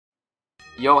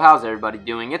Yo, how's everybody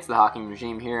doing? It's the Hawking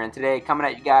Regime here, and today coming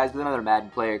at you guys with another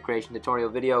Madden player creation tutorial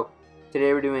video.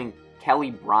 Today we're doing Kelly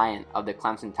Bryant of the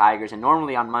Clemson Tigers, and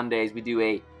normally on Mondays we do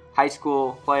a high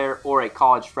school player or a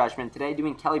college freshman. Today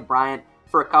doing Kelly Bryant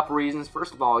for a couple reasons.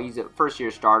 First of all, he's a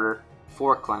first-year starter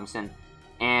for Clemson,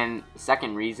 and the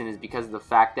second reason is because of the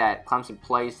fact that Clemson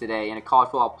plays today in a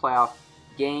college football playoff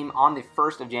game on the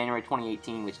 1st of January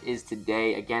 2018, which is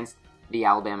today, against the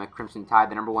Alabama Crimson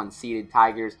Tide, the #1 seeded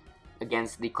Tigers,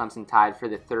 against the Clemson Tide for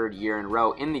the third year in a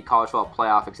row in the college football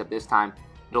playoff, except this time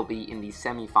it'll be in the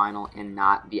semifinal and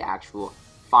not the actual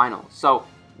final. So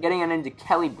getting into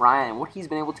Kelly Bryant and what he's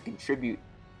been able to contribute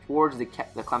towards the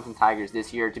Clemson Tigers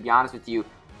this year, to be honest with you,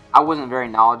 I wasn't very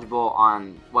knowledgeable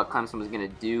on what Clemson was going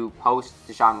to do post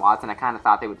Deshaun Watson. I kind of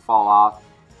thought they would fall off,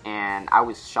 and I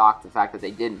was shocked the fact that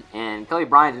they didn't. And Kelly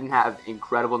Bryant didn't have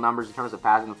incredible numbers in terms of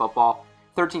passing the football.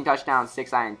 13 touchdowns,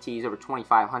 6 INTs, over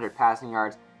 2,500 passing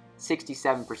yards,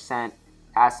 67%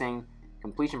 passing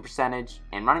completion percentage,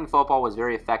 and running the football was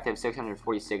very effective,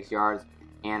 646 yards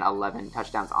and 11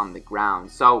 touchdowns on the ground.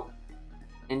 So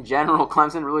in general,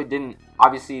 Clemson really didn't,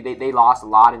 obviously they lost a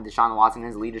lot in Deshaun Watson and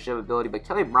his leadership ability, but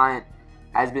Kelly Bryant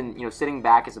has been sitting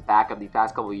back as a backup these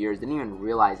past couple of years. Didn't even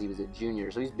realize he was a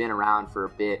junior, so he's been around for a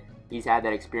bit. He's had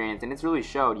that experience, and it's really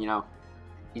showed.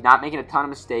 He's not making a ton of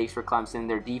mistakes for Clemson.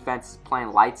 Their defense is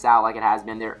playing lights out like it has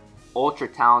been. They're ultra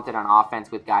talented on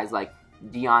offense with guys like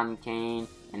Deon Cain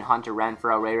and Hunter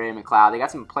Renfrow, Ray McLeod. They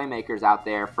got some playmakers out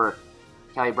there for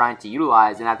Kelly Bryant to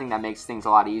utilize, and I think that makes things a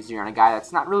lot easier. And a guy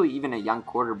that's not really even a young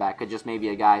quarterback, could just maybe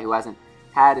a guy who hasn't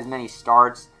had as many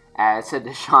starts as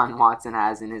Deshaun Watson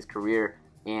has in his career.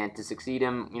 And to succeed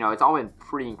him, it's all been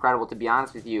pretty incredible, to be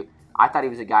honest with you. I thought he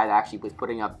was a guy that actually was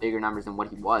putting up bigger numbers than what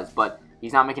he was, but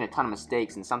he's not making a ton of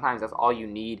mistakes, and sometimes that's all you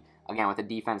need, again, with a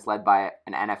defense led by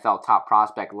an NFL top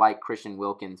prospect like Christian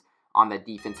Wilkins on the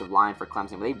defensive line for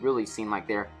Clemson. They really seem like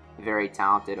they're very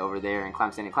talented over there in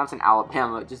Clemson. And Clemson,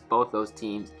 Alabama, just both those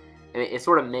teams, it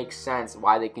sort of makes sense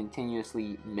why they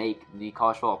continuously make the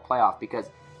college football playoff, because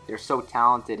they're so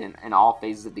talented in all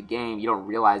phases of the game. You don't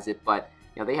realize it, but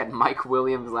they had Mike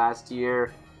Williams last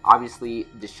year, obviously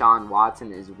Deshaun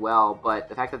Watson as well, but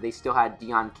the fact that they still had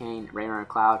Deon Cain, Ray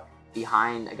McLeod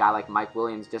behind a guy like Mike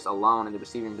Williams just alone in the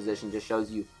receiving position just shows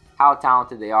you how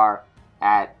talented they are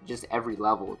at just every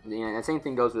level. The same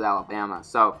thing goes with Alabama.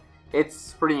 So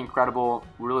it's pretty incredible.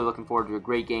 Really looking forward to a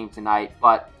great game tonight.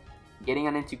 But getting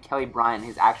on into Kelly Bryant,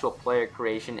 his actual player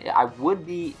creation, I would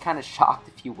be kind of shocked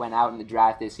if he went out in the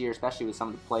draft this year, especially with some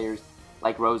of the players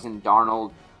like Rosen,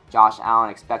 Darnold, Josh Allen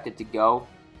expected to go.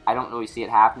 I don't really see it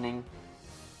happening.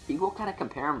 People kind of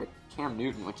compare him to Cam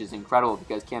Newton, which is incredible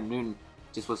because Cam Newton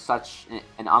just was such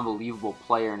an unbelievable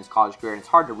player in his college career. And it's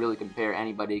hard to really compare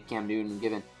anybody to Cam Newton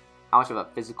given how much of a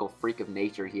physical freak of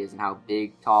nature he is and how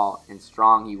big, tall, and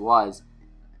strong he was.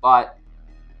 But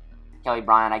Kelly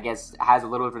Bryant, I guess, has a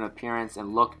little bit of an appearance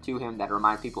and look to him that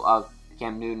reminds people of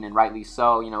Cam Newton, and rightly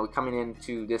so. Coming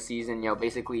into this season,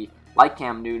 basically like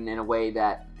Cam Newton in a way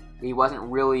that he wasn't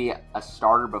really a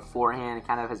starter beforehand. He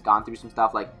kind of has gone through some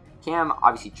stuff. Like Cam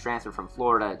obviously transferred from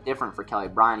Florida, different for Kelly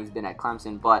Bryant. He's been at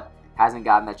Clemson, but hasn't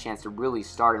gotten that chance to really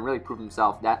start and really prove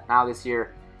himself. That now this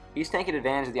year, he's taken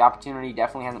advantage of the opportunity.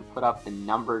 Definitely hasn't put up the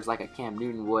numbers like a Cam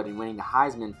Newton would in winning the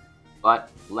Heisman, but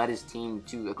led his team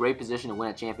to a great position to win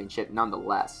a championship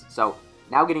nonetheless. So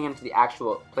now getting into the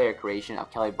actual player creation of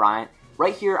Kelly Bryant.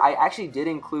 Right here, I actually did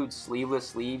include sleeveless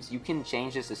sleeves. You can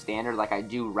change this to standard like I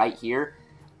do right here.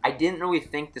 I didn't really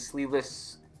think the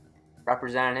sleeveless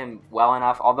represented him well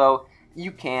enough, although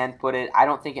you can put it. I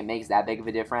don't think it makes that big of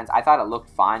a difference. I thought it looked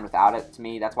fine without it to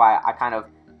me. That's why I kind of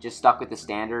just stuck with the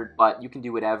standard, but you can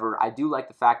do whatever. I do like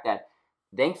the fact that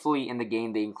thankfully in the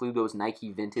game they include those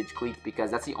Nike vintage cleats,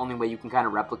 because that's the only way you can kind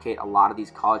of replicate a lot of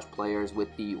these college players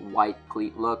with the white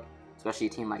cleat look, especially a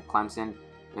team like Clemson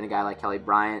and a guy like Kelly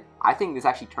Bryant. I think this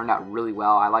actually turned out really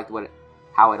well. I liked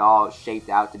how it all shaped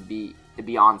out to be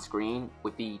on screen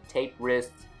with the taped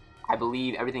wrists. I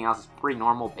believe everything else is pretty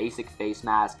normal. Basic face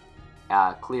mask,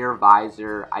 clear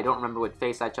visor. I don't remember what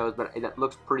face I chose, but it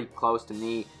looks pretty close to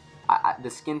me. The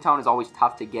skin tone is always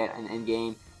tough to get in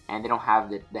game, and they don't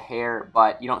have the hair,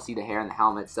 but you don't see the hair in the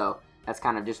helmet, so that's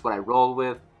kind of just what I rolled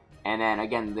with. And then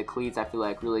again, the cleats I feel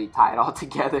like really tie it all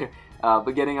together.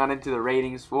 But getting on into the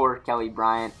ratings for Kelly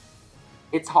Bryant,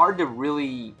 it's hard to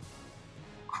really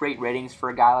create ratings for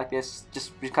a guy like this,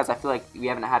 just because I feel like we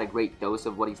haven't had a great dose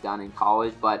of what he's done in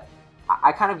college. But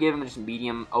I kind of gave him just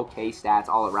medium, okay stats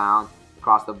all around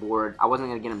across the board. I wasn't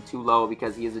going to get him too low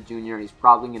because he is a junior and he's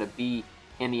probably going to be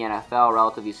in the NFL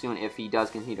relatively soon if he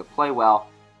does continue to play well.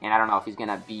 And I don't know if he's going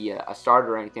to be a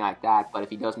starter or anything like that, but if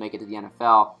he does make it to the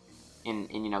NFL, and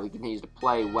you know, he continues to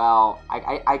play well.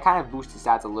 I kind of boost his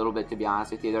stats a little bit, to be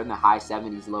honest with you. They're in the high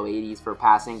 70s, low 80s for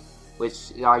passing, which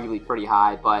is arguably pretty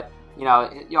high, but you know,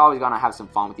 you're always gonna have some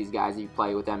fun with these guys if you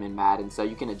play with them in Madden, so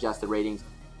you can adjust the ratings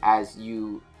as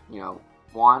you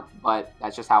want, but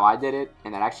that's just how I did it,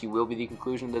 and that actually will be the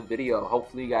conclusion of the video.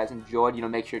 Hopefully you guys enjoyed.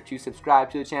 Make sure to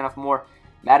subscribe to the channel for more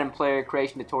Madden player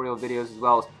creation tutorial videos, as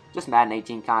well as just Madden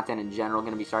 18 content in general.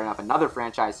 Going to be starting up another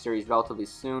franchise series relatively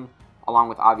soon, along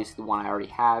with obviously the one I already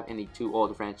have in the 2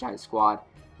 old franchise squad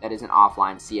that is an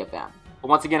offline CFM. But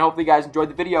once again, hopefully you guys enjoyed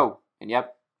the video, and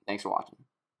yep, thanks for watching.